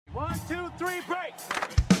2, 3, break.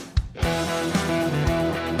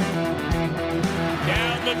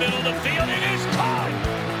 Down the middle of the field, it is caught!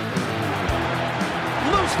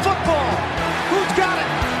 Loose football. Who's got it?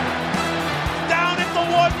 Down at the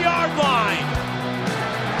 1-yard line!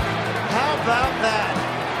 How about that?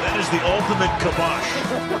 That is the ultimate kibosh.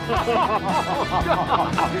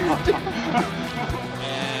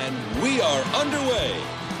 And we are underway.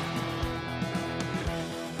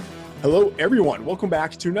 Hello, everyone. Welcome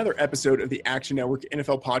back to another episode of the Action Network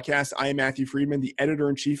NFL podcast. I am Matthew Friedman, the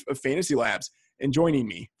editor-in-chief of Fantasy Labs, and joining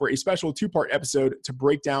me for a special two-part episode to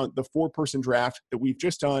break down the four-person draft that we've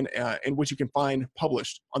just done and which you can find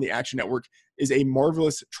published on the Action Network is a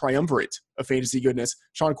marvelous triumvirate of fantasy goodness.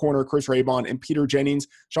 Sean Corner, Chris Raybon, and Peter Jennings.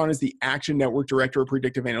 Sean is the Action Network Director of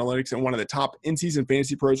Predictive Analytics and one of the top in-season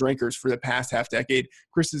Fantasy Pros rankers for the past half-decade.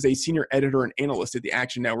 Chris is a senior editor and analyst at the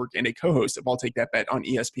Action Network and a co-host of I'll Take That Bet on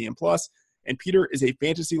ESPN+. And Peter is a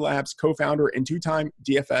Fantasy Labs co-founder and two-time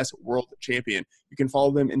DFS world champion. You can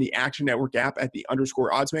follow them in the Action Network app at the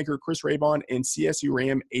 _oddsmaker, Chris Raybon, and CSU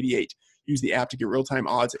Ram 88. Use the app to get real-time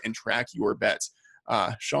odds and track your bets.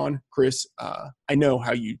 Sean, Chris, I know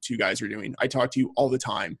how you two guys are doing. I talk to you all the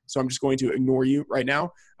time, so I'm just going to ignore you right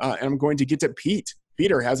now, and I'm going to get to Pete.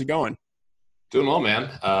 Peter, how's it going? Doing well, man.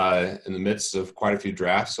 In the midst of quite a few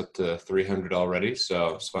drafts, up to 300 already.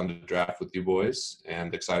 So it's fun to draft with you boys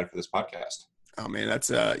and excited for this podcast. Oh, man, that's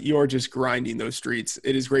you are just grinding those streets.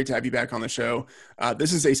 It is great to have you back on the show.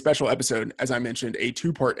 This is a special episode, as I mentioned, a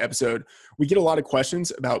two-part episode. We get a lot of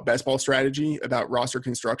questions about best ball strategy, about roster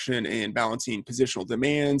construction and balancing positional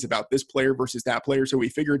demands, about this player versus that player. So we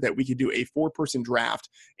figured that we could do a four-person draft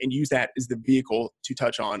and use that as the vehicle to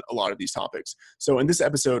touch on a lot of these topics. So in this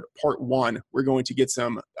episode, part one, we're going to get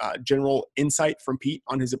some general insight from Pete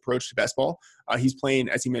on his approach to best ball. He's playing,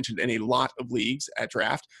 as he mentioned, in a lot of leagues at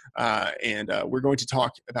draft, and we're going to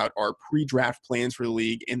talk about our pre-draft plans for the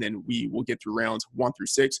league, and then we will get through rounds 1 through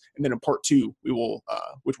 6, and then in part two, we will,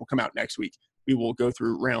 which will come out next week, we will go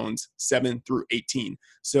through rounds 7 through 18.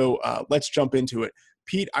 So let's jump into it.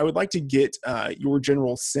 Pete, I would like to get your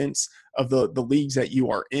general sense of the leagues that you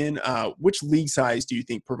are in. Which league size do you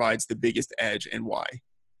think provides the biggest edge, and why?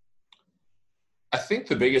 I think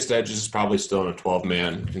the biggest edge is probably still in a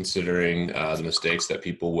 12-man, considering the mistakes that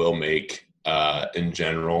people will make in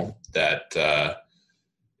general. That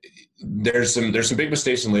there's some big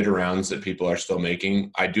mistakes in later rounds that people are still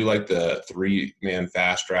making. I do like the 3-man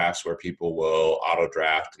fast drafts where people will auto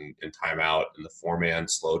draft and time out, and the 4-man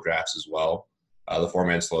slow drafts as well. The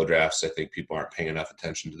 4-man slow drafts, I think people aren't paying enough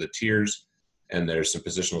attention to the tiers, and there's some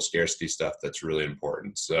positional scarcity stuff that's really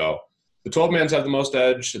important. So the 12-mans have the most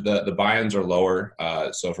edge. The buy-ins are lower.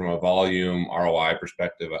 So from a volume ROI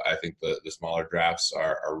perspective, I think the smaller drafts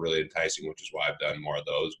are really enticing, which is why I've done more of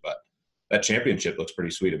those. But that championship looks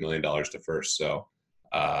pretty sweet, $1 million to first. So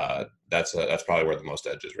that's probably where the most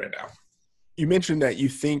edge is right now. You mentioned that you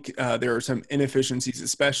think there are some inefficiencies,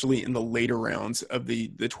 especially in the later rounds of the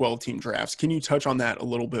 12-team drafts. Can you touch on that a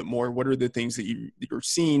little bit more? What are the things that you're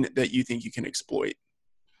seeing that you think you can exploit?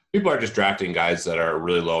 People are just drafting guys that are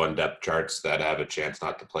really low in depth charts that have a chance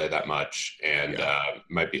not to play that much and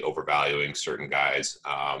might be overvaluing certain guys.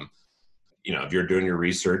 If you're doing your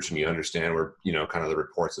research and you understand where, kind of the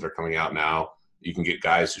reports that are coming out now, you can get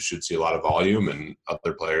guys who should see a lot of volume, and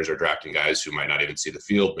other players are drafting guys who might not even see the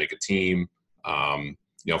field, make a team.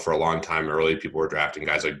 For a long time early, people were drafting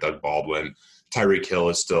guys like Doug Baldwin. Tyreek Hill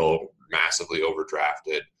is still massively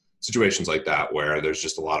overdrafted. Situations like that where there's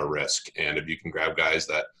just a lot of risk. And if you can grab guys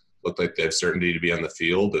that look like they have certainty to be on the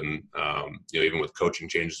field and, even with coaching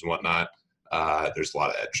changes and whatnot, there's a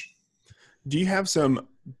lot of edge. Do you have some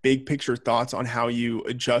big picture thoughts on how you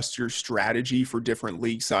adjust your strategy for different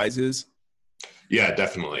league sizes? Yeah,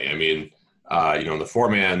 definitely. I mean, in the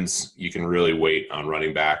 4-mans, you can really wait on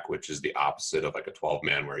running back, which is the opposite of like a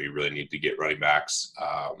 12-man where you really need to get running backs.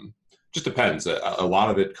 Just depends. A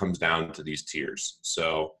lot of it comes down to these tiers.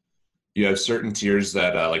 So you have certain tiers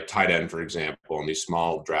that like tight end, for example, in these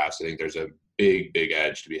small drafts, I think there's a big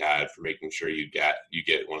edge to be had for making sure you get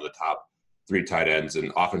one of the top 3 tight ends.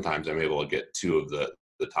 And oftentimes I'm able to get 2 of the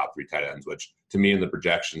top 3 tight ends, which to me in the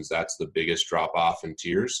projections, that's the biggest drop off in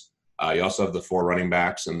tiers. You also have the 4 running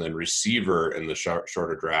backs, and then receiver in the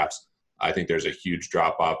shorter drafts. I think there's a huge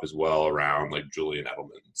drop off as well around like Julian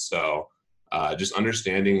Edelman. So just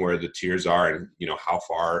understanding where the tiers are and, how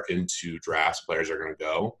far into drafts players are going to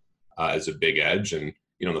go is a big edge. And,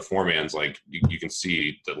 the 4-mans, like you can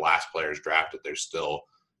see the last players drafted, there's still,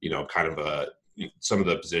 kind of some of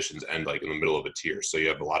the positions end like in the middle of a tier. So you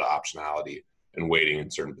have a lot of optionality and waiting in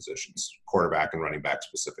certain positions, quarterback and running back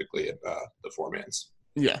specifically at the 4-mans.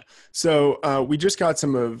 Yeah. So we just got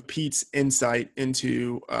some of Pete's insight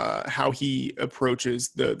into how he approaches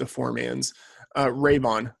the four-mans.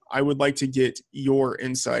 Raybon, I would like to get your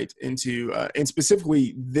insight into, and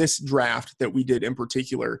specifically this draft that we did in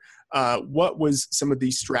particular. What was some of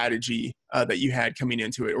the strategy that you had coming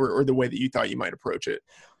into it, or the way that you thought you might approach it?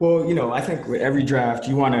 Well, I think with every draft,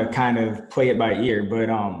 you want to kind of play it by ear. But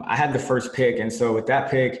I had the first pick, and so with that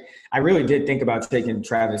pick, I really did think about taking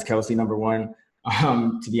Travis Kelce, number one,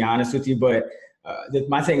 to be honest with you. But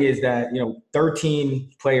my thing is that,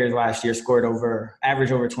 13 players last year scored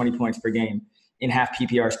average over 20 points per game in half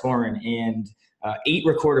PPR scoring, and 8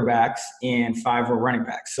 were quarterbacks and 5 were running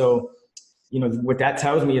backs. So, what that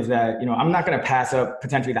tells me is that, I'm not going to pass up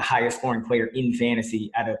potentially the highest scoring player in fantasy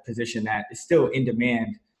at a position that is still in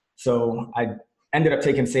demand. So I ended up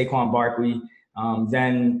taking Saquon Barkley.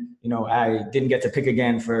 Then, I didn't get to pick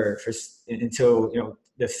again until,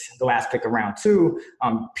 the last pick of round 2.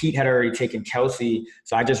 Pete had already taken Kelce.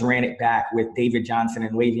 So I just ran it back with David Johnson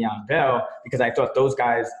and Le'Veon Bell because I thought those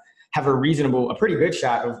guys have a pretty good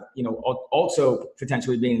shot of, also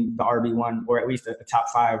potentially being the RB1 or at least a top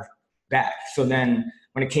 5 back. So then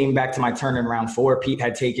when it came back to my turn in round 4, Pete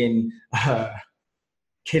had taken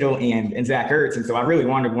Kittle and Zach Ertz. And so I really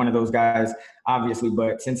wanted one of those guys, obviously.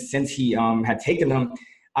 But since he had taken them,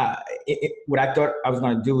 what I thought I was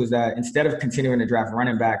going to do was that instead of continuing to draft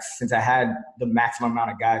running backs, since I had the maximum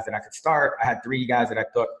amount of guys that I could start, I had 3 guys that I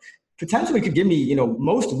thought potentially could give me,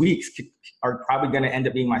 most weeks are probably going to end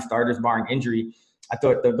up being my starters barring injury. I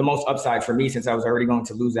thought the most upside for me, since I was already going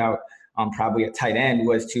to lose out probably at tight end,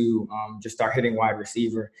 was to just start hitting wide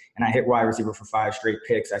receiver. And I hit wide receiver for 5 straight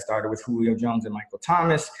picks. I started with Julio Jones and Michael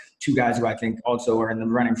Thomas, 2 guys who I think also are in the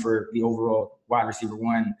running for the overall wide receiver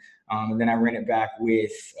 1. And then I ran it back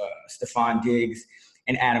with Stephon Diggs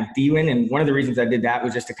and Adam Thielen. And one of the reasons I did that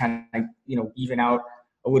was just to kind of, even out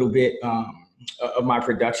a little bit of my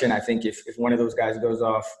production. I think if one of those guys goes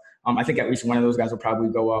off, I think at least one of those guys will probably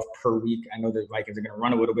go off per week. I know the Vikings are going to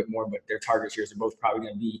run a little bit more, but their target shares are both probably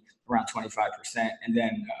going to be around 25%. And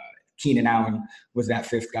then Keenan Allen was that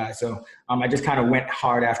 5th guy. So I just kind of went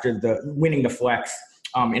hard after winning the flex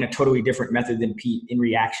in a totally different method than Pete, in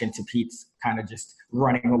reaction to Pete's kind of just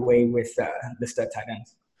running away with the stud tight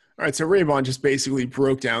ends. All right, so Raybon just basically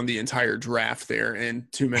broke down the entire draft there in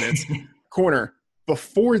 2 minutes. Corner,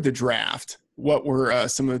 before the draft, what were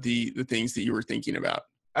some of the things that you were thinking about?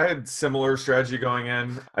 I had similar strategy going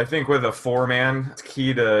in. I think with a 4-man, it's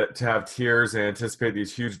key to have tiers and anticipate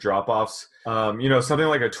these huge drop-offs. Something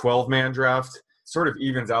like a 12-man draft sort of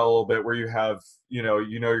evens out a little bit, where you have, you're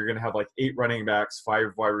going to have like 8 running backs,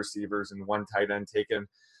 5 wide receivers, and 1 tight end taken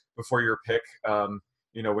before your pick.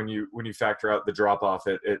 When you factor out the drop-off,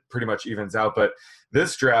 it pretty much evens out. But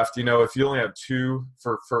this draft, if you only have 2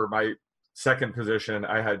 for my second position,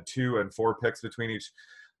 I had 2 and 4 picks between each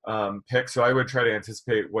pick. So I would try to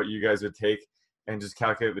anticipate what you guys would take and just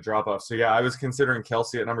calculate the drop off. So yeah, I was considering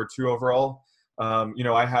Kelce at number 2 overall.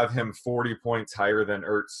 I have him 40 points higher than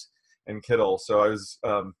Ertz and Kittle. So I was,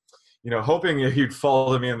 hoping he'd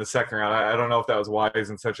fall to me in the second round. I don't know if that was wise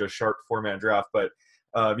in such a sharp 4-man draft, but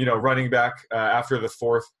running back after the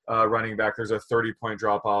 4th running back, there's a 30-point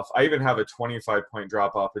drop off. I even have a 25-point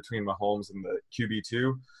drop off between Mahomes and the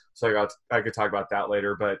QB2. So I could talk about that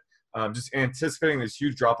later, but just anticipating this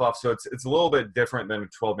huge drop-off. So it's a little bit different than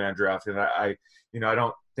a 12-man draft. And I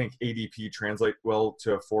don't think ADP translate well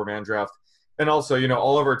to a 4-man draft. And also,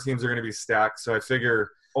 all of our teams are going to be stacked. So I figure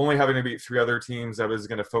only having to beat 3 other teams, I was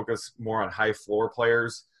going to focus more on high floor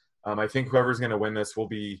players. I think whoever's going to win this will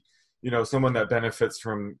be, someone that benefits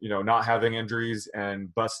from, not having injuries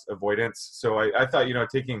and bust avoidance. So I thought,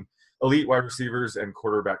 taking elite wide receivers and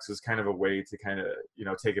quarterbacks is kind of a way to kind of,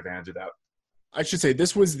 take advantage of that. I should say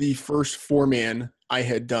this was the first 4-man I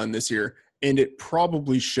had done this year, and it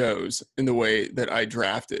probably shows in the way that I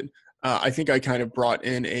drafted. I think I kind of brought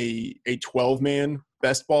in a 12-man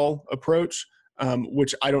best ball approach,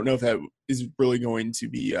 which I don't know if that is really going to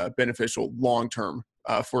be beneficial long-term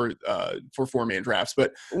for 4-man drafts.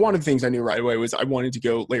 But one of the things I knew right away was I wanted to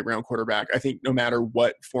go late round quarterback. I think no matter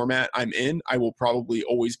what format I'm in, I will probably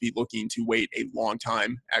always be looking to wait a long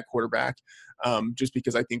time at quarterback, just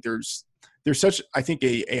because I think there's such, I think,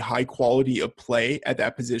 a high quality of play at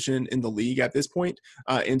that position in the league at this point,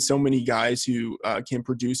 and so many guys who can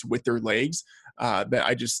produce with their legs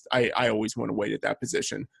that I always want to wait at that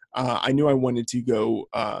position. I knew I wanted to go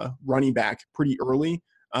running back pretty early,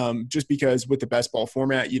 just because with the best ball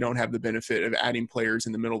format, you don't have the benefit of adding players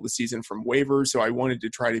in the middle of the season from waivers. So I wanted to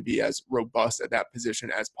try to be as robust at that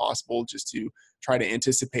position as possible, just to try to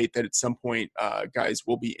anticipate that at some point guys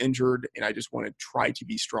will be injured. And I just want to try to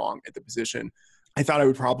be strong at the position. I thought I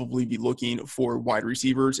would probably be looking for wide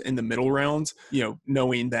receivers in the middle rounds,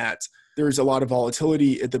 knowing that there's a lot of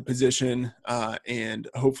volatility at the position, and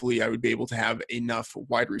hopefully I would be able to have enough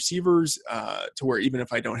wide receivers to where even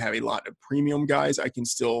if I don't have a lot of premium guys, I can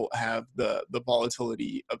still have the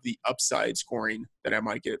volatility of the upside scoring that I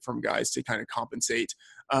might get from guys to kind of compensate.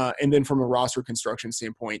 And then from a roster construction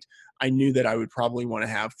standpoint, I knew that I would probably want to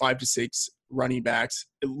have 5 to 6 running backs,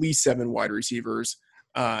 at least 7 wide receivers,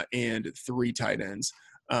 and 3 tight ends.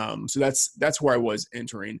 So that's where I was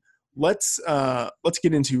entering. Let's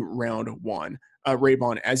get into round 1.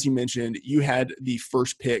 Raybon, as you mentioned, you had the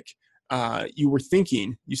first pick. You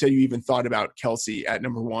said you even thought about Kelce at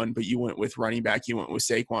number 1, but you went with running back. You went with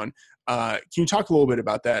Saquon. Can you talk a little bit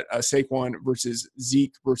about that? Saquon versus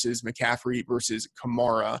Zeke versus McCaffrey versus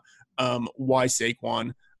Kamara. Why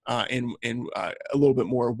Saquon? And a little bit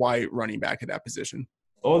more why running back at that position.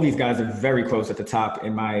 All these guys are very close at the top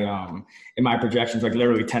in my projections, like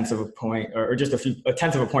literally tenths of a point or just a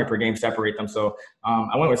tenth of a point per game separate them. So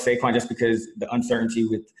I went with Saquon just because the uncertainty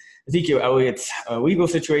with Ezekiel Elliott's legal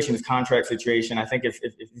situation, his contract situation. I think if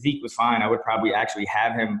Zeke was fine, I would probably actually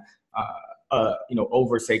have him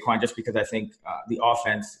over Saquon just because I think the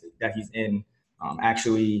offense that he's in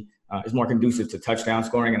actually is more conducive to touchdown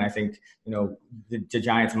scoring. And I think, the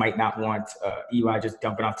Giants might not want Eli just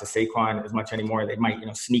dumping off to Saquon as much anymore. They might,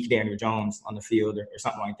 sneak Daniel Jones on the field or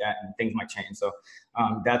something like that, and things might change. So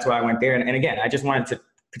that's why I went there. And again, I just wanted to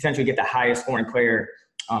potentially get the highest scoring player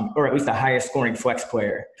or at least the highest scoring flex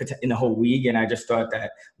player in the whole league. And I just thought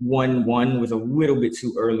that 1-1 was a little bit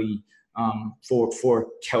too early for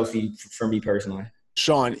Kelce for me personally.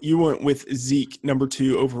 Sean, you went with Zeke, number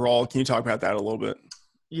 2 overall. Can you talk about that a little bit?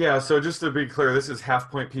 Yeah, so just to be clear, this is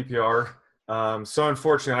half-point PPR. So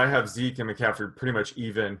unfortunately, I have Zeke and McCaffrey pretty much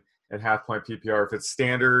even at half-point PPR. If it's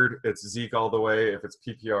standard, it's Zeke all the way. If it's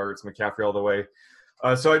PPR, it's McCaffrey all the way.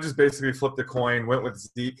 So I just basically flipped a coin, went with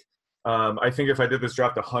Zeke. I think if I did this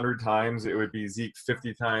draft 100 times, it would be Zeke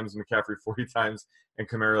 50 times, McCaffrey 40 times, and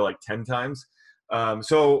Kamara like 10 times.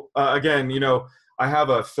 Again, I have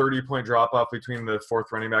a 30-point drop-off between the 4th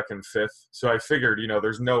running back and 5th. So I figured,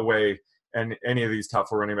 there's no way and any of these top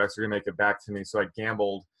 4 running backs are going to make it back to me. So I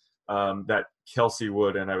gambled that Kelce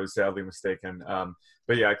would, and I was sadly mistaken.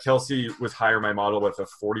 But yeah, Kelce was higher in my model with a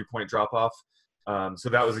 40-point drop-off. So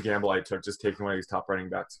that was a gamble I took, just taking one of these top running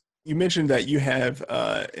backs. You mentioned that you have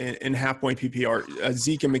in half-point PPR,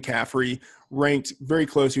 Zeke and McCaffrey ranked very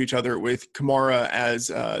close to each other, with Kamara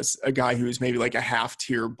as a guy who is maybe like a half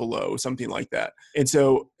tier below, something like that. And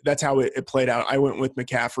so that's how it played out. I went with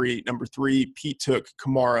McCaffrey, number 3. Pete took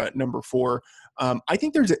Kamara, number 4. I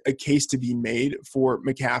think there's a case to be made for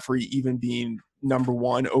McCaffrey even being number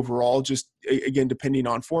 1 overall, just again, depending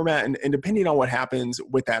on format and depending on what happens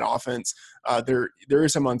with that offense. There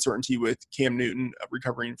is some uncertainty with Cam Newton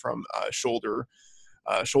recovering from shoulder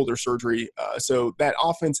surgery. So that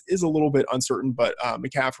offense is a little bit uncertain, but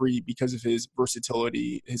McCaffrey, because of his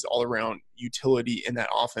versatility, his all-around utility in that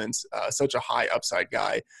offense, such a high upside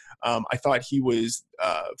guy, I thought he was,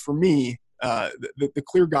 for me, the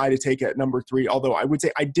clear guy to take at number 3, although I would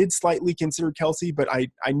say I did slightly consider Kelce, but I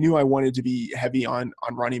knew I wanted to be heavy on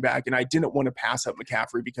running back, and I didn't want to pass up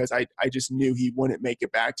McCaffrey because I just knew he wouldn't make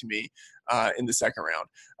it back to me in the second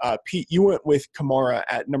round. Pete, you went with Kamara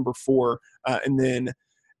at number 4, and then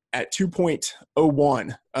at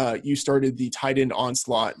 2.01, you started the tight end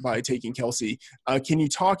onslaught by taking Kelce. Can you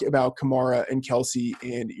talk about Kamara and Kelce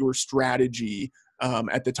and your strategy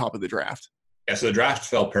at the top of the draft? Yeah, so the draft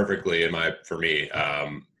fell perfectly for me.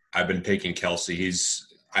 I've been taking Kelce.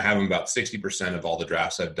 I have him about 60% of all the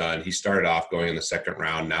drafts I've done. He started off going in the second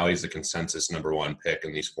round. Now he's the consensus number 1 pick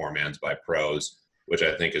in these 4-mans by pros, which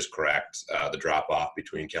I think is correct. The drop-off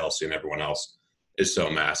between Kelce and everyone else is so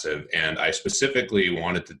massive. And I specifically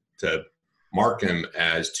wanted to mark him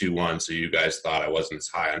as 2-1, so you guys thought I wasn't as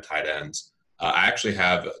high on tight ends. I actually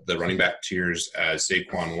have the running back tiers as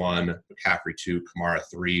Saquon 1, McCaffrey 2, Kamara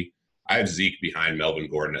 3. I have Zeke behind Melvin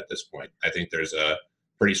Gordon at this point. I think there's a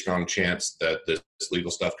pretty strong chance that this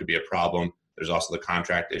legal stuff could be a problem. There's also the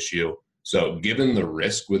contract issue. So given the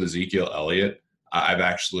risk with Ezekiel Elliott, I've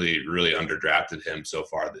actually really underdrafted him so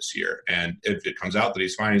far this year. And if it comes out that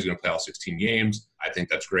he's fine, he's going to play all 16 games, I think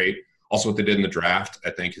that's great. Also, what they did in the draft, I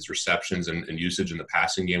think his receptions and usage in the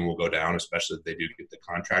passing game will go down, especially if they do get the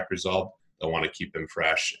contract resolved. They'll want to keep him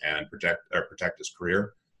fresh and protect his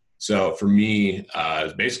career. So for me,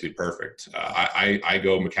 it's basically perfect. I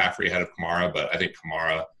go McCaffrey ahead of Kamara, but I think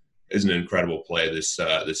Kamara is an incredible play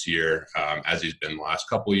this year, as he's been the last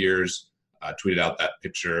couple of years. Tweeted out that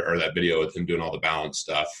picture or that video with him doing all the balance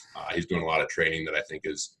stuff. He's doing a lot of training that I think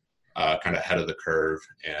is kind of ahead of the curve.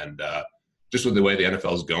 And just with the way the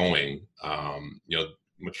NFL is going,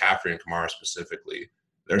 McCaffrey and Kamara specifically,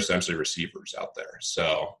 they're essentially receivers out there.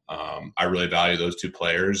 So I really value those two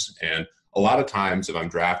players. And a lot of times if I'm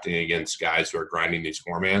drafting against guys who are grinding these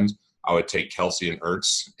four-mans, I would take Kelce and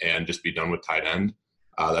Ertz and just be done with tight end.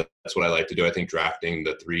 That's what I like to do. I think drafting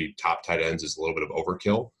the 3 top tight ends is a little bit of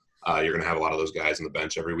overkill. You're going to have a lot of those guys on the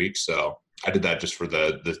bench every week. So I did that just for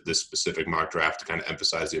this specific mock draft to kind of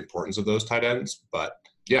emphasize the importance of those tight ends. But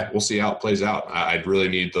yeah, we'll see how it plays out. I'd really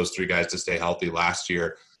need those 3 guys to stay healthy. Last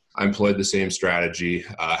year, I employed the same strategy.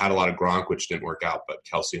 Had a lot of Gronk, which didn't work out, but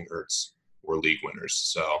Kelce and Ertz were league winners.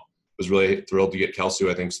 So I was really thrilled to get Kelce,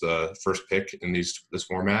 who I think is the first pick in this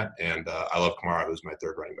format. And I love Kamara, who's my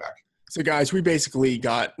 3rd running back. So, guys, we basically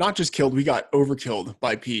got not just killed, we got overkilled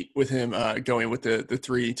by Pete with him going with the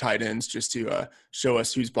 3 tight ends just to show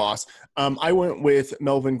us who's boss. I went with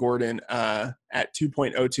Melvin Gordon at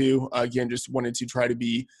 2.02. Again, just wanted to try to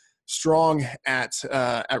be strong at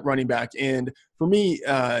running back. And for me,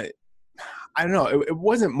 I don't know. It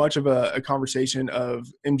wasn't much of a conversation of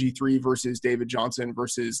MG3 versus David Johnson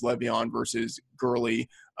versus Le'Veon versus Gurley.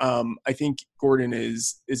 I think Gordon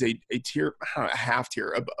is a tier, a half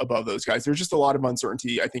tier above those guys. There's just a lot of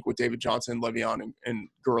uncertainty, I think, with David Johnson, Le'Veon, and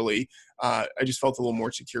Gurley. I just felt a little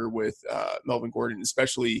more secure with Melvin Gordon,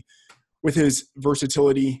 especially with his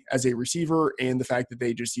versatility as a receiver and the fact that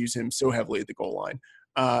they just use him so heavily at the goal line.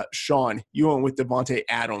 Sean, you went with Devontae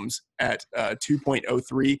Adams at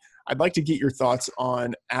 2.03. I'd like to get your thoughts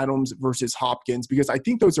on Adams versus Hopkins, because I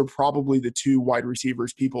think those are probably the 2 wide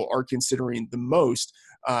receivers people are considering the most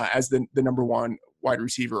as the number 1 wide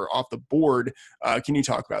receiver off the board. Can you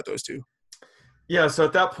talk about those 2? Yeah, so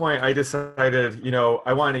at that point, I decided,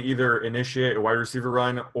 I want to either initiate a wide receiver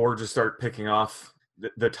run or just start picking off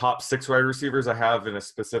the top 6 wide receivers I have in a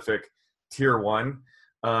specific tier 1.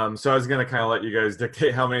 So I was going to kind of let you guys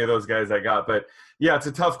dictate how many of those guys I got. But, yeah, it's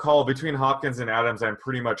a tough call. Between Hopkins and Adams, I'm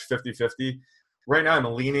pretty much 50-50. Right now I'm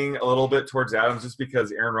leaning a little bit towards Adams just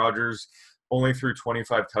because Aaron Rodgers only threw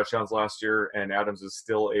 25 touchdowns last year, and Adams is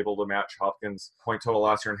still able to match Hopkins' point total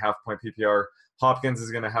last year in half-point PPR. Hopkins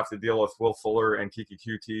is going to have to deal with Will Fuller and Kiki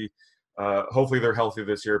QT. Hopefully they're healthy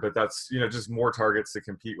this year, but that's, just more targets to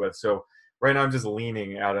compete with. So right now I'm just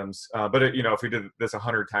leaning Adams. But, if we did this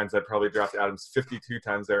 100 times, I'd probably draft Adams 52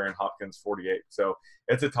 times there and Hopkins 48. So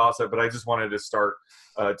it's a toss-up, but I just wanted to start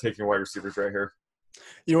taking wide receivers right here.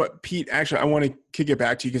 You know what, Pete, actually, I want to kick it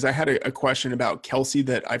back to you because I had a question about Kelce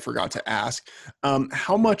that I forgot to ask.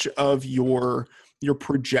 How much of your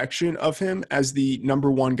projection of him as the number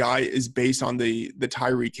 1 guy is based on the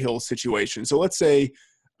Tyreek Hill situation? So let's say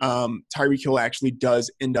Tyreek Hill actually does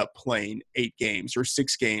end up playing 8 games or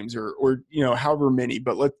 6 games or however many.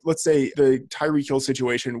 But let's say the Tyreek Hill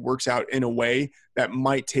situation works out in a way that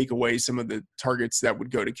might take away some of the targets that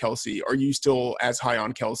would go to Kelce. Are you still as high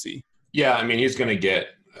on Kelce? Yeah, I mean, he's going to get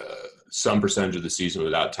some percentage of the season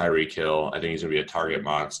without Tyreek Hill. I think he's going to be a target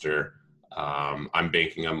monster. I'm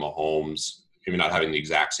banking on Mahomes, maybe not having the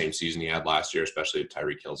exact same season he had last year, especially if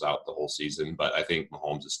Tyreek Hill's out the whole season. But I think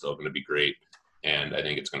Mahomes is still going to be great, and I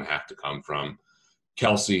think it's going to have to come from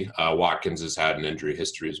Kelce. Watkins has had an injury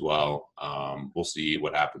history as well. We'll see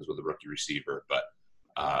what happens with the rookie receiver. But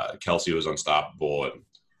Kelce was unstoppable, and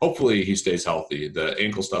hopefully he stays healthy. The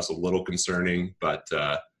ankle stuff's a little concerning, but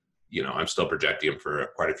I'm still projecting him for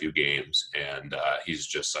quite a few games, and he's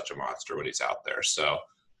just such a monster when he's out there. So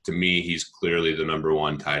to me, he's clearly the number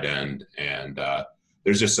 1 tight end, and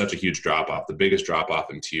there's just such a huge drop-off. The biggest drop-off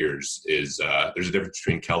in tiers is there's a difference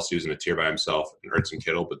between Kelce, who's in a tier by himself, and Ertz and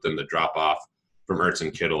Kittle, but then the drop-off from Ertz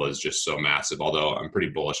and Kittle is just so massive, although I'm pretty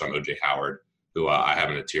bullish on O.J. Howard, who I have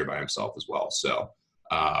in a tier by himself as well. So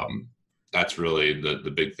that's really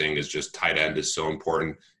the big thing, is just tight end is so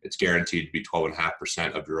important. It's guaranteed to be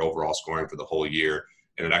 12.5% of your overall scoring for the whole year,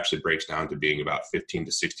 and it actually breaks down to being about 15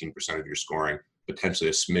 to 16% of your scoring, potentially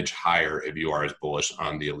a smidge higher if you are as bullish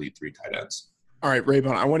on the elite 3 tight ends. All right,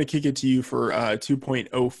 Raybon, I want to kick it to you for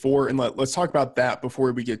 2.04, and let's talk about that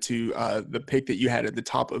before we get to the pick that you had at the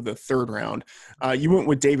top of the 3rd round. You went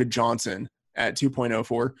with David Johnson at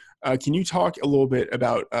 2.04. Can you talk a little bit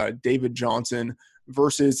about David Johnson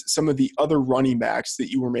versus some of the other running backs that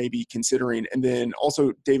you were maybe considering, and then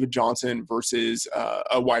also David Johnson versus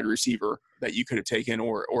a wide receiver that you could have taken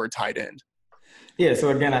or a tight end? Yeah, so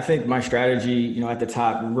again, I think my strategy, at the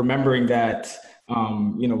top, remembering that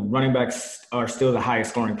running backs are still the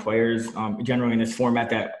highest scoring players generally in this format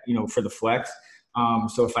that, for the flex.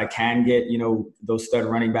 So if I can get, those stud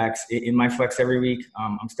running backs in my flex every week,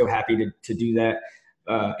 I'm still happy to do that.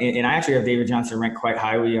 And I actually have David Johnson ranked quite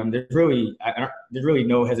highly. There's really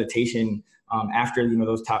no hesitation after,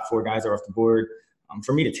 those top 4 guys are off the board.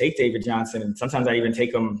 for me to take David Johnson, and sometimes I even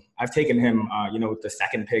take him. I've taken him, with the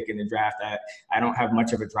second pick in the draft. I don't have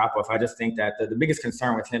much of a drop off. I just think that the biggest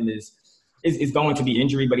concern with him is going to be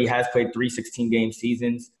injury, but he has played 3 16-game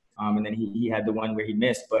seasons. And then he had the one where he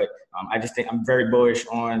missed. But I just think I'm very bullish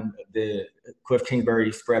on the Cliff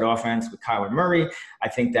Kingsbury spread offense with Kyler Murray. I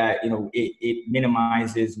think that, it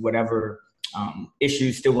minimizes whatever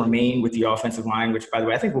issues still remain with the offensive line, which, by the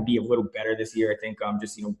way, I think will be a little better this year. I think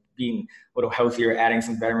being a little healthier, adding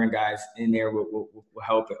some veteran guys in there will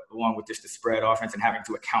help, along with just the spread offense and having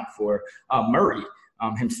to account for Murray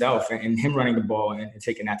himself and him running the ball and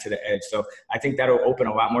taking that to the edge. So I think that'll open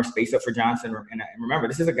a lot more space up for Johnson. And remember,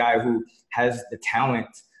 this is a guy who has the talent,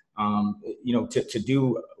 to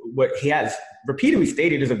do what he has repeatedly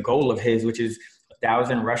stated is a goal of his, which is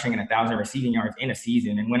 1,000 rushing and 1,000 receiving yards in a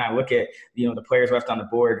season. And when I look at, the players left on the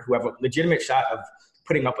board who have a legitimate shot of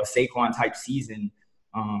putting up a Saquon type season,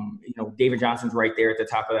 David Johnson's right there at the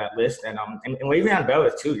top of that list. And Le'Veon Bell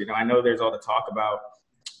is too. I know there's all the talk about,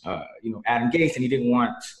 Adam Gase, and he didn't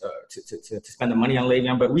want to spend the money on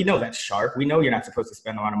Le'Veon, but we know that's sharp. We know you're not supposed to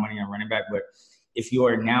spend a lot of money on running back, but if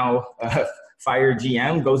your now fired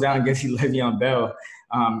GM goes out and gets you Le'Veon Bell,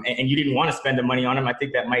 and you didn't want to spend the money on him, I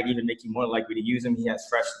think that might even make you more likely to use him. He has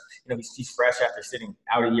fresh, he's fresh after sitting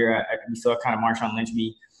out a year. We saw kind of Marshawn Lynch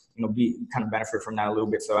be kind of benefit from that a little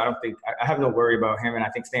bit. So I have no worry about him, and I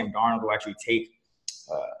think Sam Darnold will actually take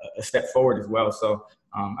a step forward as well. So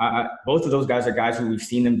both of those guys are guys who we've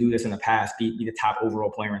seen them do this in the past, be the top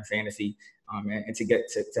overall player in fantasy. And to get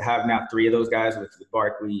to have now 3 of those guys with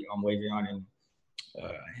Barkley, Le'Veon,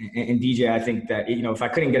 and DJ, I think that, if I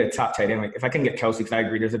couldn't get a top tight end, if I couldn't get Kelsey, because I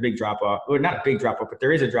agree there's a big drop-off, or not a big drop-off, but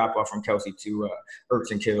there is a drop-off from Kelsey to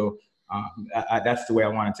Ertz and Kittle. That's the way I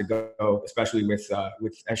want it to go, especially with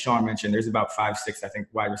as Sean mentioned, there's about 5-6, I think,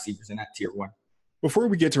 wide receivers in that tier 1. Before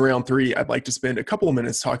we get to round 3, I'd like to spend a couple of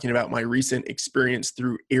minutes talking about my recent experience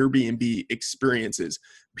through Airbnb experiences.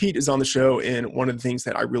 Pete is on the show, and one of the things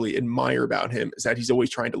that I really admire about him is that he's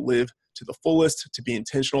always trying to live to the fullest, to be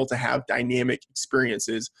intentional, to have dynamic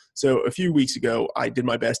experiences. So a few weeks ago, I did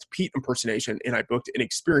my best Pete impersonation, and I booked an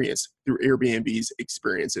experience through Airbnb's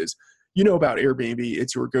experiences. You know about Airbnb.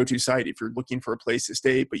 It's your go-to site if you're looking for a place to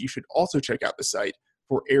stay, but you should also check out the site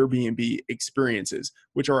for Airbnb experiences,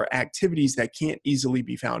 which are activities that can't easily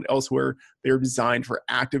be found elsewhere. They're designed for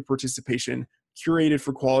active participation, curated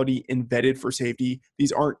for quality, and vetted for safety.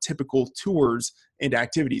 These aren't typical tours and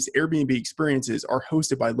activities. Airbnb experiences are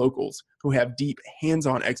hosted by locals who have deep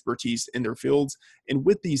hands-on expertise in their fields. And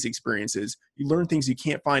with these experiences, you learn things you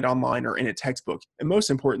can't find online or in a textbook. And most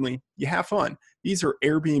importantly, you have fun. These are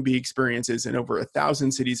Airbnb experiences in over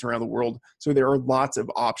 1,000 cities around the world. So there are lots of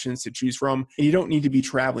options to choose from. And you don't need to be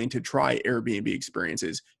traveling to try Airbnb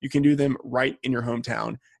experiences. You can do them right in your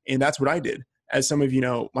hometown. And that's what I did. As some of you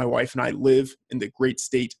know, my wife and I live in the great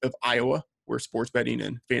state of Iowa, where sports betting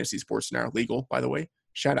and fantasy sports are now legal, by the way.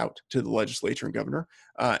 Shout out to the legislature and governor.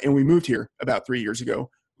 And we moved here about 3 years ago.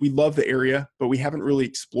 We love the area, but we haven't really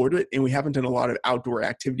explored it, and we haven't done a lot of outdoor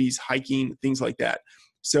activities, hiking, things like that.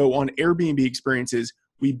 So on Airbnb experiences,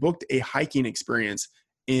 we booked a hiking experience,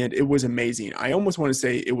 and it was amazing. I almost want to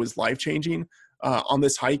say it was life-changing. On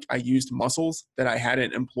this hike, I used muscles that I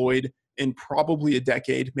hadn't employed in probably a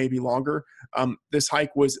decade, maybe longer. This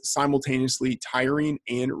hike was simultaneously tiring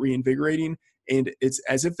and reinvigorating, and it's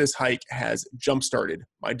as if this hike has jump-started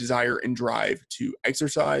my desire and drive to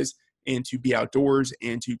exercise and to be outdoors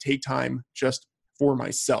and to take time just for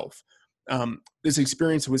myself. This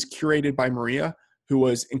experience was curated by Maria, who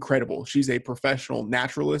was incredible. She's a professional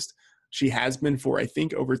naturalist. She has been for, I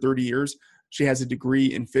think, over 30 years. She has a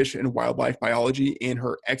degree in fish and wildlife biology, and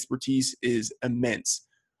her expertise is immense.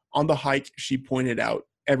 On the hike, she pointed out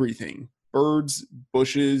everything: birds,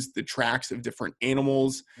 bushes, the tracks of different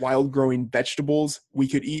animals, wild growing vegetables we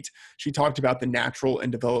could eat. She talked about the natural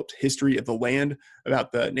and developed history of the land,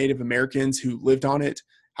 about the Native Americans who lived on it,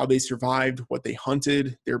 how they survived, what they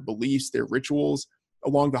hunted, their beliefs, their rituals.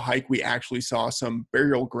 Along the hike, we actually saw some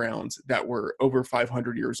burial grounds that were over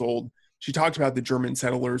 500 years old. She talked about the German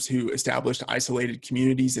settlers who established isolated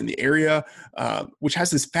communities in the area, which has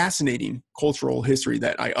this fascinating cultural history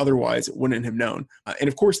that I otherwise wouldn't have known. And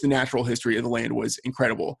of course, the natural history of the land was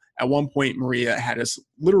incredible. At one point, Maria had us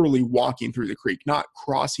literally walking through the creek, not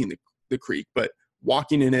crossing the creek, but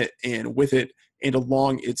walking in it and with it and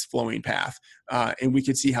along its flowing path. And we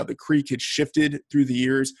could see how the creek had shifted through the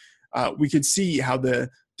years. We could see how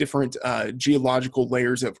the different geological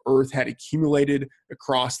layers of Earth had accumulated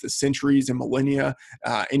across the centuries and millennia.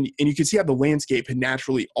 And you can see how the landscape had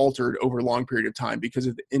naturally altered over a long period of time because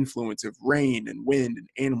of the influence of rain and wind and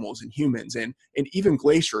animals and humans and even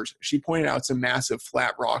glaciers. She pointed out some massive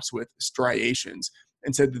flat rocks with striations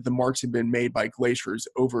and said that the marks had been made by glaciers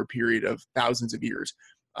over a period of thousands of years.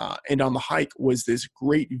 And on the hike was this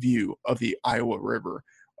great view of the Iowa River,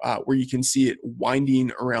 where you can see it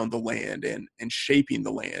winding around the land and shaping the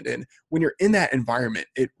land. And when you're in that environment,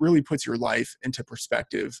 it really puts your life into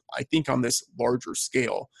perspective, I think, on this larger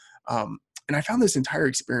scale. And I found this entire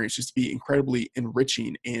experience just to be incredibly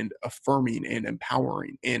enriching and affirming and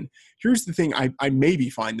empowering. And here's the thing I maybe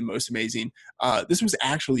find the most amazing. This was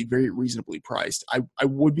actually very reasonably priced. I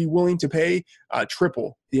would be willing to pay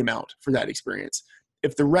triple the amount for that experience.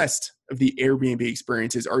 If the rest of the Airbnb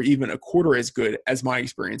experiences are even a quarter as good as my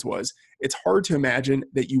experience was, it's hard to imagine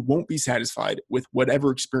that you won't be satisfied with whatever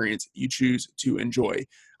experience you choose to enjoy.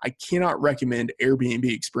 I cannot recommend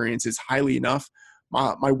Airbnb experiences highly enough.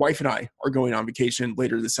 My wife and I are going on vacation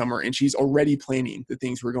later this summer, and she's already planning the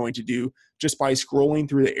things we're going to do just by scrolling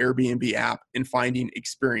through the Airbnb app and finding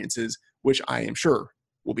experiences, which I am sure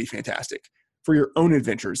will be fantastic. For your own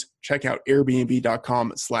adventures, check out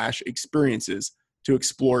airbnb.com/experiences to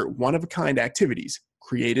explore one-of-a-kind activities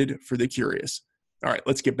created for the curious. All right,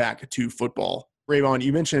 let's get back to football. Rayvon,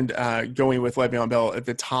 you mentioned going with Le'Veon Bell at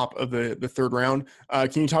the top of the third round.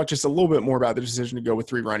 Can you talk just a little bit more about the decision to go with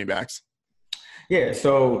 3 running backs? Yeah,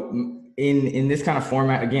 so in this kind of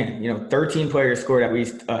format, again, 13 players scored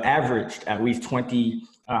averaged at least 20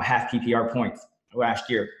 half PPR points last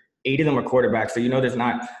year. 8 of them are quarterbacks. So, there's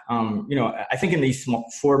not, I think in these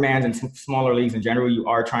four-mans and smaller leagues in general, you're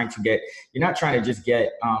not trying to just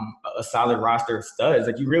get a solid roster of studs.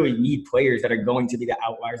 Like, you really need players that are going to be the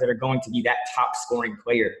outliers, that are going to be that top scoring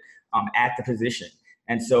player at the position.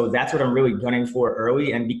 And so that's what I'm really gunning for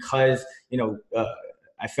early. And because,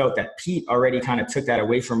 I felt that Pete already kind of took that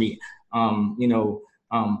away from me,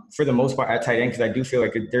 for the most part at tight end, because I do feel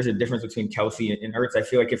like there's a difference between Kelce and Ertz. I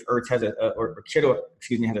feel like if Ertz has or Kittle,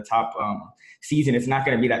 has a top season, it's not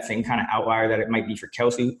going to be that same kind of outlier that it might be for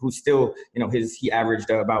Kelce, who's still, he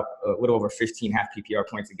averaged about a little over 15 half PPR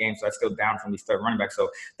points a game. So that's still down from these stud running backs. So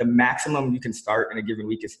the maximum you can start in a given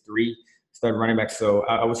week is 3 stud running backs. So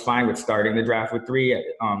I was fine with starting the draft with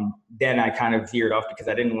 3. Then I kind of veered off because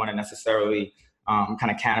I didn't want to necessarily kind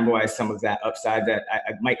of cannibalize some of that upside that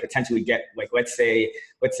I might potentially get. Like, let's say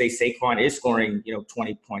Saquon is scoring,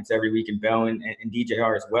 20 points every week, and Bell and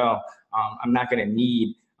DJR as well. I'm not going to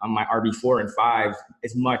need my RB4 and 5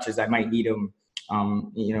 as much as I might need them.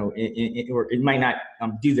 Or it might not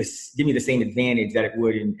give me the same advantage that it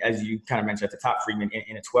would, as you kind of mentioned at the top, Freeman,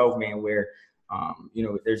 in a 12-man where,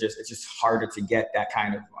 it's just harder to get that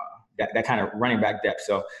kind of that kind of running back depth.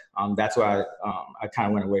 So that's why I kind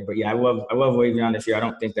of went away. But yeah, I love Le'Veon this year. I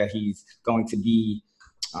don't think that he's going to be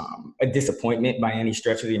a disappointment by any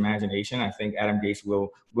stretch of the imagination. I think Adam Gase will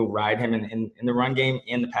ride him in the run game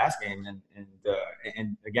and the pass game.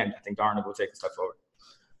 And again, I think Darnold will take a step forward.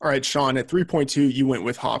 All right, Sean, at 3.2, you went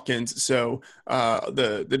with Hopkins. So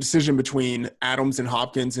the decision between Adams and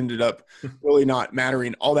Hopkins ended up really not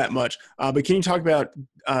mattering all that much. But can you talk about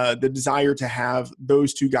the desire to have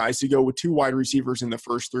those 2 guys to go with 2 wide receivers in the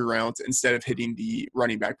first 3 rounds instead of hitting the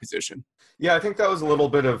running back position? Yeah, I think that was a little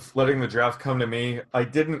bit of letting the draft come to me. I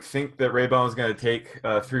didn't think that Rayvon was going to take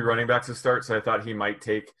 3 running backs to start, so I thought he might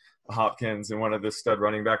take Hopkins and one of the stud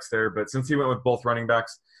running backs there. But since he went with both running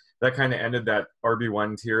backs, that kind of ended that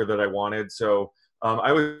RB1 tier that I wanted. So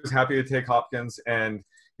I was happy to take Hopkins and,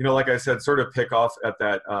 like I said, sort of pick off at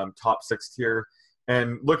that top 6 tier.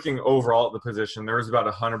 And looking overall at the position, there was about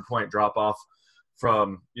a 100-point drop-off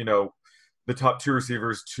from, the top 2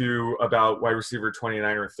 receivers to about wide receiver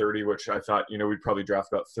 29 or 30, which I thought, we'd probably draft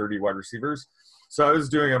about 30 wide receivers. So I was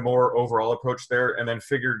doing a more overall approach there and then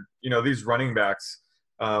figured, these running backs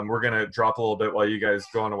we're going to drop a little bit while you guys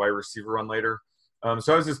go on a wide receiver run later.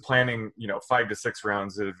 So I was just planning, 5 to 6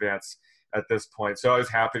 rounds in advance at this point. So I was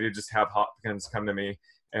happy to just have Hopkins come to me,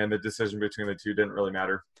 and the decision between the 2 didn't really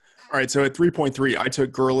matter. All right, so at 3.3, I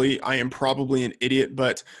took Gurley. I am probably an idiot,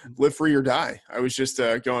 but live free or die. I was just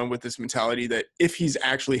going with this mentality that if he's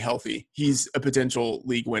actually healthy, he's a potential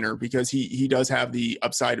league winner because he does have the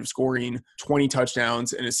upside of scoring 20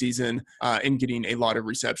 touchdowns in a season and getting a lot of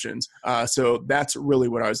receptions. So that's really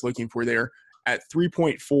what I was looking for there. At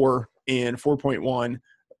 3.4 and 4.1,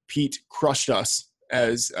 Pete crushed us,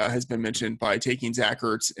 as has been mentioned, by taking Zach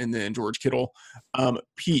Ertz and then George Kittle.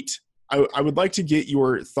 Pete, I would like to get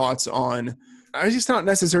your thoughts on, just not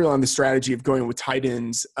necessarily on the strategy of going with tight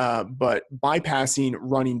ends, but bypassing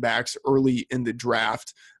running backs early in the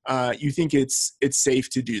draft. you think it's safe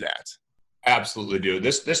to do that? Absolutely do.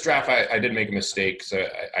 This draft, I did make a mistake. So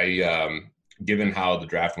given how the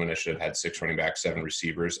draft initiative had 6 running backs, 7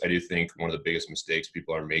 receivers, I do think one of the biggest mistakes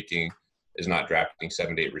people are making is not drafting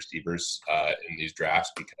 7 to 8 receivers in these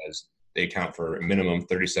drafts, because they account for a minimum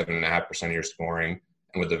 37.5% of your scoring.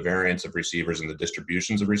 And with the variance of receivers and the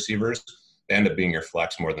distributions of receivers, they end up being your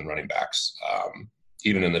flex more than running backs.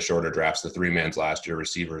 Even in the shorter drafts, the 3-mans last year,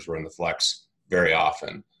 receivers were in the flex very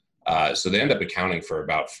often. So they end up accounting for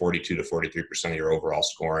about 42 to 43% of your overall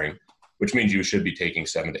scoring, which means you should be taking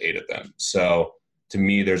 7 to 8 of them. So to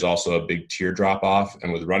me, there's also a big tier drop off.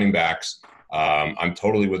 And with running backs, I'm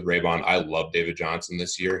totally with Raybon. I love David Johnson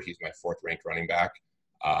this year. He's my 4th ranked running back.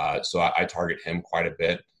 So I target him quite a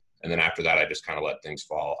bit. And then after that, I just kind of let things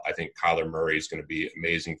fall. I think Kyler Murray is going to be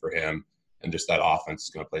amazing for him. And just that offense is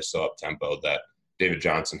going to play so up-tempo that David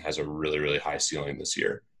Johnson has a really, really high ceiling this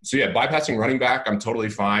year. So, yeah, bypassing running back, I'm totally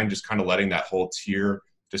fine. Just kind of letting that whole tier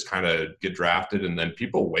just kind of get drafted. And then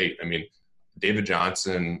people wait. I mean, David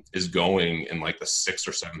Johnson is going in like the 6th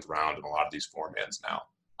or 7th round in a lot of these 4-mans now.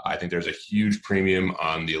 I think there's a huge premium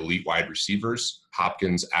on the elite wide receivers.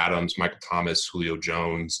 Hopkins, Adams, Michael Thomas, Julio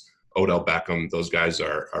Jones, Odell Beckham. Those guys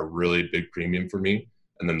are really big premium for me.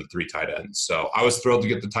 And then the 3 tight ends. So I was thrilled to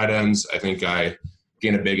get the tight ends. I think I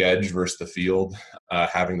gain a big edge versus the field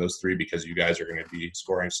having those 3, because you guys are going to be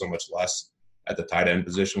scoring so much less at the tight end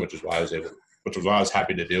position, which is why I was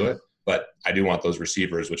happy to do it. But I do want those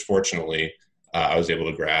receivers, which fortunately I was able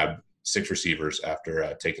to grab 6 receivers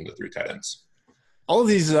after taking the 3 tight ends. All of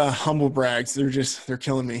these humble brags, they're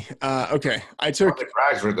killing me. Okay, I took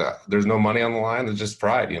brags for that. There's no money on the line. There's just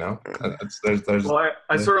pride, you know. Well,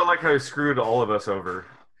 I sort of like how you screwed all of us over.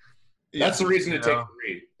 That's the reason to take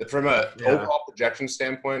 3. From a overall projection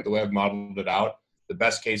standpoint, the way I've modeled it out, the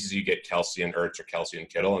best case is you get Kelsey and Ertz or Kelsey and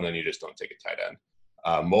Kittle, and then you just don't take a tight end.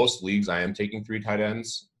 Most leagues, I am taking 3 tight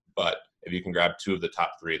ends, but if you can grab 2 of the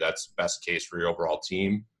top 3, that's best case for your overall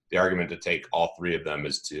team. The argument to take all 3 of them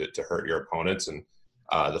is to hurt your opponents, and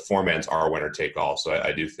the 4-mans are winner take all. So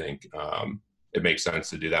I do think it makes sense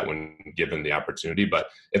to do that when given the opportunity. But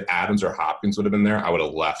if Adams or Hopkins would have been there, I would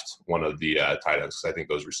have left one of the tight ends, because I think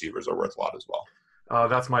those receivers are worth a lot as well.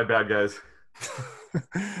 That's my bad, guys.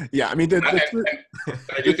 Yeah, I mean,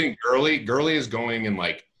 I do think Gurley is going in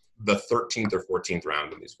like the 13th or 14th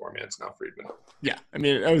round in these 4-mans now, Friedman. Yeah, I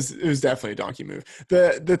mean, it was definitely a donkey move.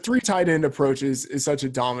 The 3 tight end approach is such a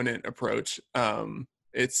dominant approach. I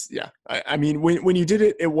mean, when you did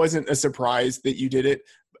it, it wasn't a surprise that you did it.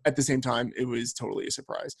 At the same time, it was totally a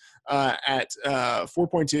surprise. At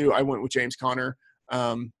 4.2, I went with James Conner.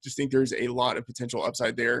 Just think there's a lot of potential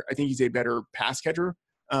upside there. I think he's a better pass catcher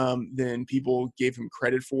than people gave him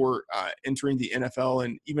credit for entering the NFL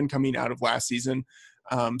and even coming out of last season.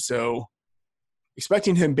 So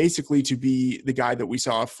expecting him basically to be the guy that we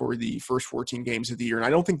saw for the first 14 games of the year. And I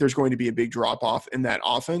don't think there's going to be a big drop off in that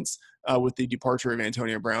offense with the departure of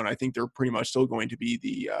Antonio Brown. I think they're pretty much still going to be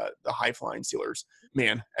the high flying Steelers.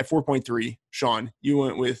 Man, at 4.3, Sean, you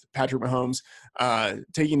went with Patrick Mahomes,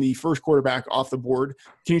 taking the first quarterback off the board.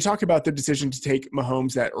 Can you talk about the decision to take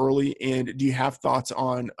Mahomes that early? And do you have thoughts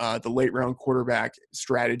on the late round quarterback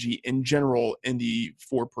strategy in general in the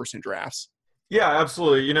 4-person drafts? Yeah,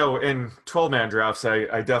 absolutely. You know, in 12-man drafts,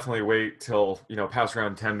 I definitely wait till, past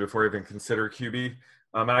round 10 before I even consider QB.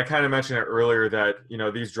 And I kind of mentioned it earlier that,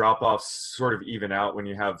 these drop-offs sort of even out when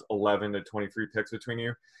you have 11 to 23 picks between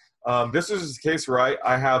you. This is the case where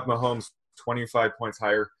I have Mahomes 25 points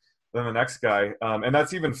higher than the next guy. And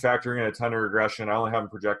that's even factoring in a ton of regression. I only have him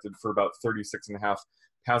projected for about 36.5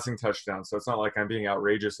 passing touchdowns. So it's not like I'm being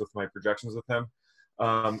outrageous with my projections with him.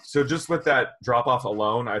 So just with that drop off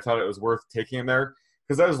alone, I thought it was worth taking him there,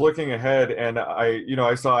 because I was looking ahead and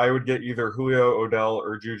I saw I would get either Julio, Odell,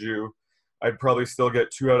 or Juju. I'd probably still get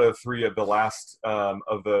 2 out of 3 of the last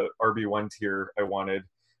of the RB1 tier I wanted.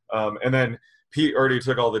 And then Pete already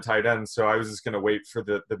took all the tight ends, so I was just going to wait for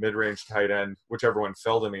the mid-range tight end, whichever one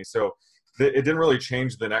fell to me. So it didn't really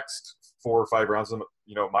change the next 4 or 5 rounds of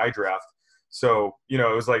my draft. So,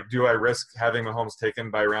 it was like, do I risk having Mahomes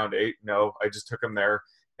taken by round 8? No, I just took him there.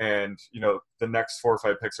 And, the next 4 or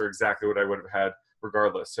 5 picks are exactly what I would have had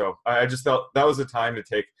regardless. So I just felt that was the time to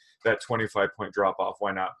take that 25-point drop off.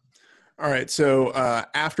 Why not? All right. So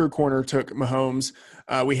after corner took Mahomes,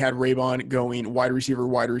 we had Raybon going wide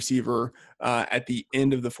receiver at the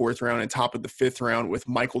end of the 4th round and top of the 5th round with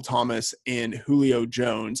Michael Thomas and Julio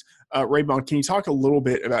Jones. Raybon, can you talk a little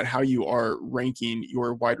bit about how you are ranking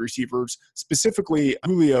your wide receivers, specifically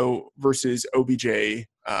Julio versus OBJ,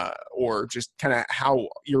 or just kind of how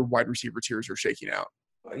your wide receiver tiers are shaking out?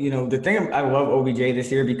 The thing, I love OBJ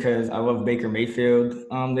this year because I love Baker Mayfield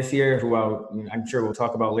this year, who I'm sure we'll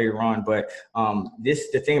talk about later on. But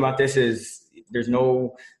the thing about this is there's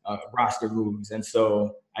no roster moves. And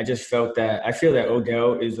so I feel that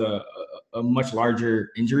Odell is a much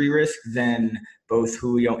larger injury risk than both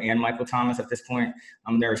Julio and Michael Thomas at this point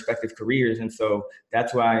in their respective careers. And so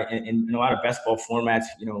that's why in a lot of best ball formats,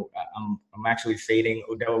 I'm actually fading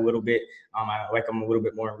Odell a little bit. I like him a little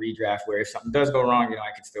bit more in redraft, where if something does go wrong,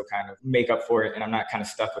 I can still kind of make up for it. And I'm not kind of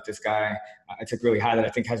stuck with this guy I took really high that I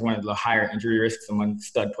think has one of the higher injury risks among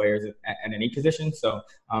stud players at any position. So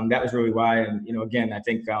that was really why. And, again, I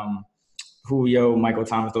think Julio, Michael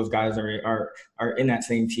Thomas, those guys are in that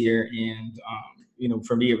same tier. And,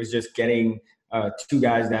 for me, it was just getting two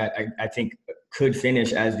guys that I think could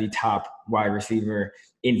finish as the top wide receiver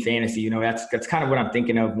in fantasy. That's kind of what I'm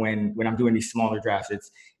thinking of when I'm doing these smaller drafts.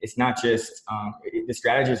 It's not just the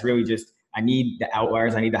strategy is really just I need the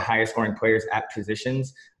outliers. I need the highest scoring players at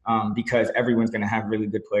positions because everyone's going to have really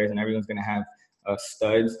good players and everyone's going to have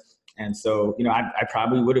studs. And so, I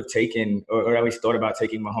probably would have taken or at least thought about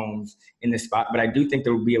taking Mahomes in this spot. But I do think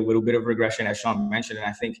there will be a little bit of regression, as Sean mentioned. And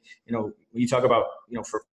I think, when you talk about,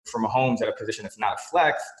 for Mahomes at a position that's not a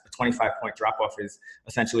flex, a 25-point drop-off is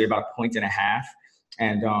essentially about 1.5 points.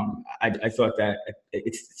 And I thought that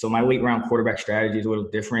so my late round quarterback strategy is a little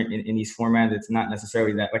different in these formats. It's not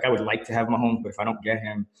necessarily that, I would like to have Mahomes, but if I don't get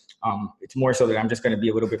him, it's more so that I'm just going to be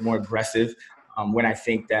a little bit more aggressive when I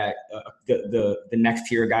think that the next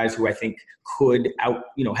tier guys who I think could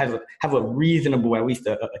have a reasonable, at least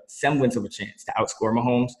a semblance of a chance to outscore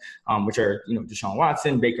Mahomes, which are, Deshaun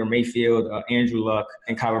Watson, Baker Mayfield, Andrew Luck,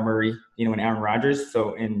 and Kyler Murray, and Aaron Rodgers.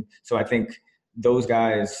 So I think those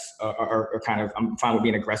guys are kind of, I'm fine with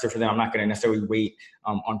being aggressive for them. I'm not going to necessarily wait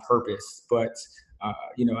on purpose, but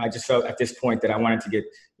I just felt at this point that I wanted to get,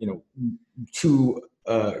 two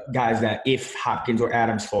guys that if Hopkins or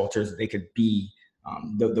Adams falters, they could be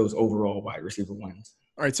those overall wide receiver ones.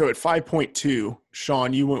 All right, so at 5.2,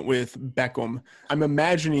 Sean, you went with Beckham. I'm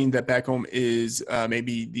imagining that Beckham is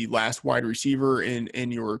maybe the last wide receiver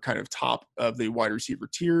in your kind of top of the wide receiver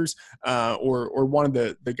tiers, or one of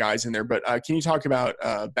the guys in there. But can you talk about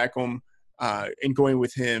Beckham and going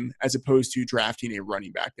with him as opposed to drafting a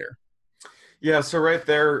running back there? Yeah, so right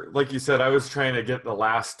there, like you said, I was trying to get the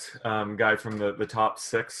last guy from the top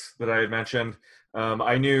 6 that I had mentioned.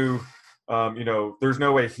 I knew there's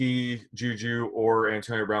no way he, Juju, or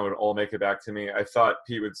Antonio Brown would all make it back to me. I thought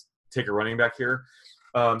Pete would take a running back here.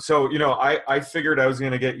 I figured I was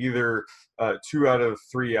going to get either 2 out of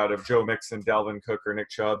 3 out of Joe Mixon, Dalvin Cook, or Nick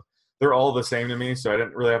Chubb. They're all the same to me, so I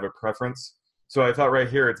didn't really have a preference. So I thought right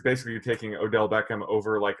here it's basically taking Odell Beckham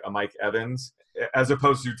over like a Mike Evans, as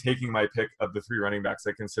opposed to taking my pick of the 3 running backs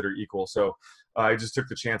I consider equal. So I just took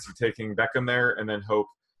the chance of taking Beckham there and then hope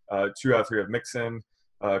 2 out of 3 of Mixon,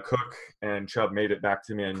 Cook, and Chubb made it back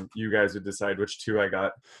to me, and you guys would decide which 2 I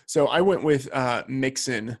got. So I went with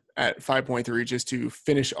Mixon at 5.3 just to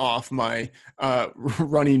finish off my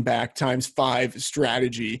running back times 5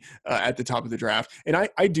 strategy at the top of the draft. And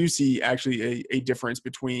I do see actually a difference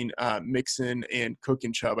between Mixon and Cook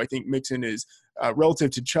and Chubb. I think Mixon is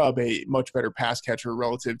relative to Chubb a much better pass catcher,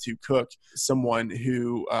 relative to Cook someone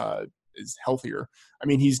who is healthier. I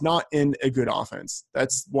mean, he's not in a good offense.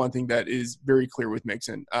 That's one thing that is very clear with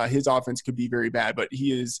Mixon. His offense could be very bad, but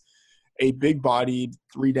he is a big-bodied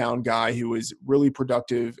 3-down guy who was really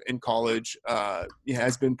productive in college. He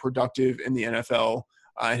has been productive in the NFL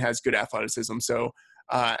and has good athleticism. So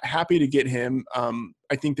happy to get him.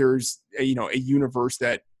 I think there's a universe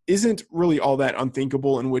that isn't really all that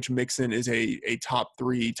unthinkable in which Mixon is a top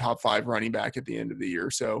 3, top 5 running back at the end of the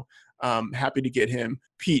year. So happy to get him.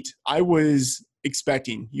 Pete, I was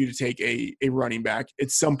expecting you to take a running back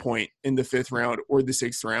at some point in the 5th round or the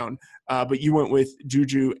 6th round, but you went with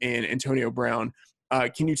Juju and Antonio Brown.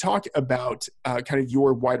 Can you talk about kind of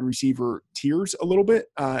your wide receiver tiers a little bit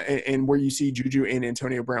and where you see Juju and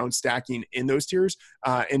Antonio Brown stacking in those tiers,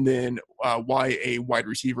 and then why a wide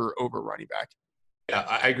receiver over running back? Yeah,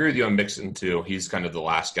 I agree with you on Mixon too. He's kind of the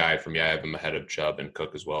last guy for me. I have him ahead of Chubb and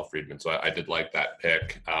Cook as well, Friedman. So I did like that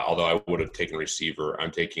pick. Although I would have taken receiver,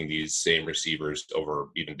 I'm taking these same receivers over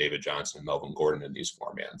even David Johnson and Melvin Gordon in these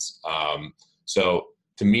formats. So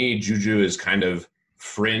to me, Juju is kind of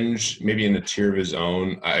fringe, maybe in the tier of his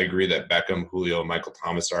own. I agree that Beckham, Julio, and Michael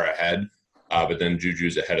Thomas are ahead, but then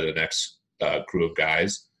Juju's ahead of the next crew of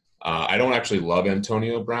guys. I don't actually love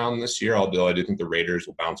Antonio Brown this year, although I do think the Raiders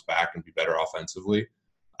will bounce back and be better offensively.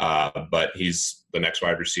 But he's the next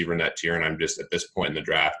wide receiver in that tier, and I'm just at this point in the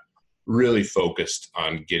draft really focused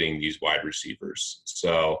on getting these wide receivers.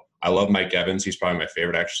 So I love Mike Evans. He's probably my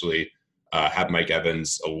favorite, actually. have Mike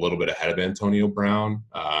Evans a little bit ahead of Antonio Brown.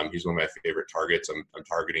 He's one of my favorite targets. I'm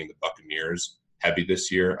targeting the Buccaneers heavy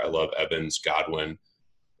this year. I love Evans, Godwin,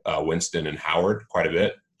 Winston, and Howard quite a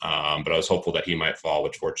bit. But I was hopeful that he might fall,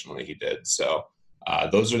 which fortunately he did. So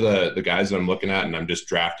those are the guys that I'm looking at, and I'm just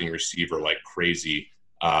drafting receiver like crazy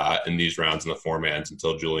in these rounds in the 4-mans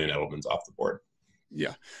until Julian Edelman's off the board.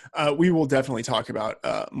 Yeah. We will definitely talk about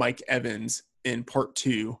Mike Evans in part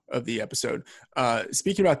 2 of the episode.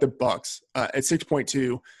 Speaking about the Bucs, at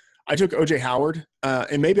 6.2, I took OJ Howard,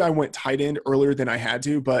 and maybe I went tight end earlier than I had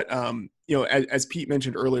to, but as Pete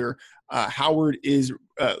mentioned earlier, Howard is,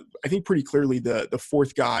 I think, pretty clearly the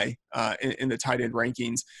 4th guy in the tight end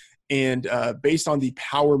rankings. And based on the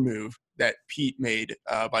power move that Pete made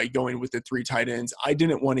by going with the 3 tight ends, I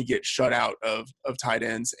didn't want to get shut out of tight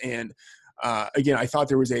ends. And again, I thought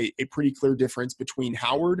there was a pretty clear difference between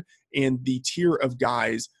Howard and the tier of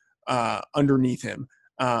guys underneath him.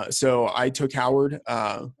 So I took Howard.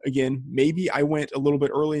 Again, maybe I went a little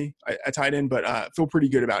bit early at tight end, but feel pretty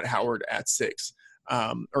good about Howard at 6,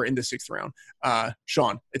 or in the 6th round.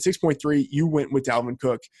 Sean, at 6.3, you went with Dalvin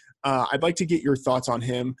Cook. I'd like to get your thoughts on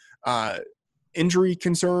him. Injury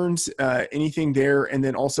concerns, anything there, and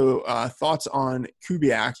then also thoughts on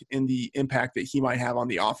Kubiak and the impact that he might have on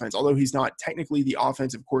the offense. Although he's not technically the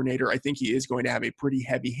offensive coordinator, I think he is going to have a pretty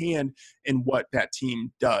heavy hand in what that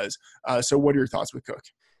team does. So what are your thoughts with Cook?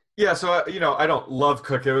 Yeah, so, I don't love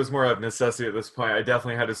Cook. It was more of necessity at this point. I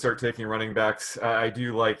definitely had to start taking running backs. I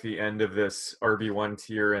do like the end of this RB1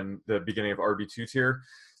 tier and the beginning of RB2 tier.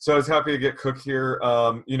 So I was happy to get Cook here.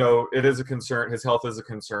 It is a concern. His health is a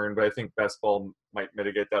concern, but I think best ball might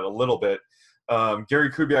mitigate that a little bit.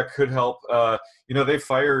 Gary Kubiak could help. They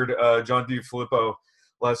fired John DeFilippo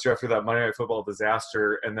last year after that Monday Night Football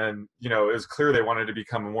disaster. And then, it was clear they wanted to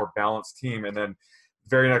become a more balanced team. And then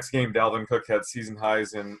very next game, Dalvin Cook had season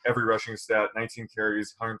highs in every rushing stat, 19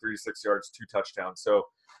 carries, 136 yards, 2 touchdowns. So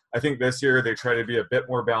I think this year they try to be a bit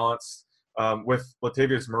more balanced. With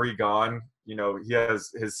Latavius Murray gone, he has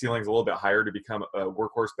his ceiling's a little bit higher to become a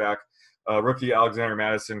workhorse back. Rookie Alexander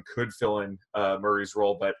Madison could fill in Murray's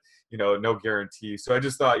role, but no guarantee. So I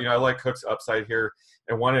just thought, I like Cook's upside here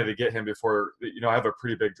and wanted to get him before I have a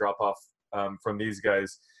pretty big drop off from these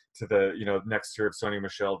guys to the next tier of Sony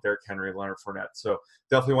Michel, Derrick Henry, Leonard Fournette. So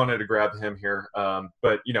definitely wanted to grab him here,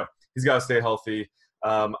 but he's got to stay healthy.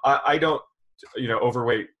 I don't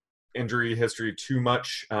overweight injury history too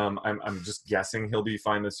much. I'm just guessing he'll be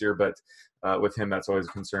fine this year, but with him, that's always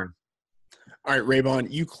a concern. All right,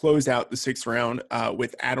 Raybon, you close out the 6th round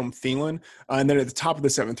with Adam Thielen. And then at the top of the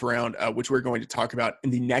 7th round, which we're going to talk about in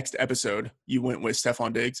the next episode, you went with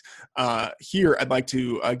Stephon Diggs. Here, I'd like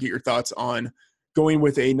to get your thoughts on going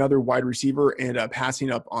with another wide receiver and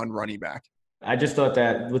passing up on running back. I just thought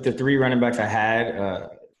that with the 3 running backs I had,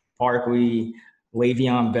 Barkley,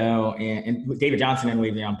 Le'Veon Bell, and David Johnson and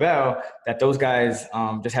Le'Veon Bell, that those guys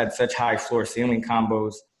just had such high floor ceiling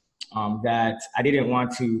combos that I didn't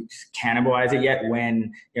want to cannibalize it yet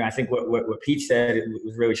when, I think what Pete said, it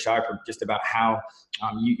was really sharp just about how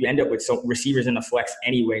you end up with receivers in the flex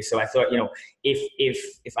anyway. So I thought,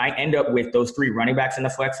 if I end up with those 3 running backs in the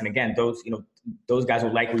flex, and again, those guys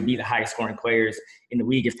will likely be the highest scoring players in the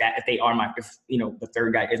league if they are the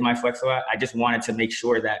 3rd guy is my flex slot. I just wanted to make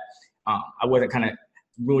sure that I wasn't kind of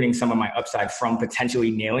ruining some of my upside from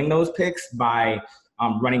potentially nailing those picks by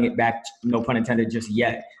running it back, no pun intended, just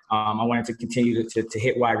yet. I wanted to continue to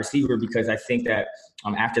hit wide receiver because I think that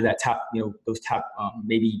after that top, those top,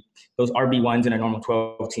 maybe those RB1s in a normal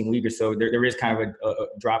 12-team league or so, there is kind of a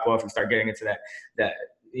drop off and start getting into that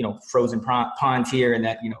frozen pond tier and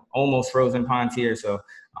that, almost frozen pond tier. So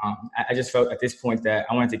I just felt at this point that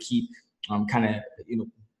I wanted to keep kind of,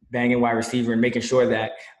 banging wide receiver and making sure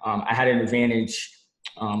that I had an advantage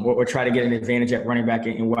or try to get an advantage at running back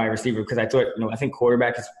and wide receiver because I thought, I think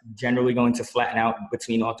quarterback is generally going to flatten out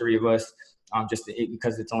between all 3 of us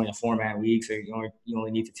because it's only a 4-man league. So you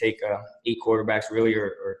only need to take 8 quarterbacks really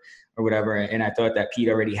or whatever. And I thought that Pete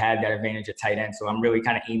already had that advantage at tight end. So I'm really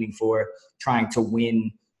kind of aiming for trying to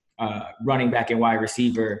win running back and wide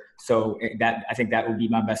receiver. So that I think that would be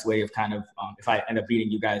my best way of kind of if I end up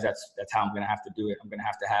beating you guys, that's how I'm going to have to do it. I'm going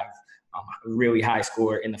to have a really high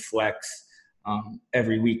score in the flex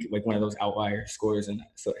every week, like one of those outlier scores. And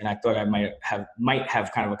I thought I might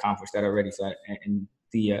have kind of accomplished that already. So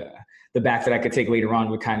the back that I could take later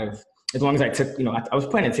on would kind of, as long as I took, I was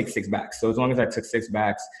planning to take 6 backs. So as long as I took 6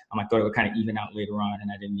 backs, I thought it would kind of even out later on,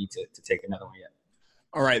 and I didn't need to take another one yet.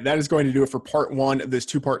 All right, that is going to do it for part 1 of this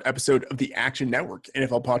 2-part episode of the Action Network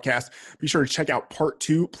NFL podcast. Be sure to check out part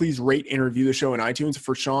 2. Please rate and review the show on iTunes.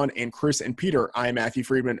 For Sean and Chris and Peter, I am Matthew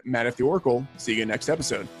Friedman, Matt F. the Oracle. See you next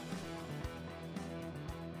episode.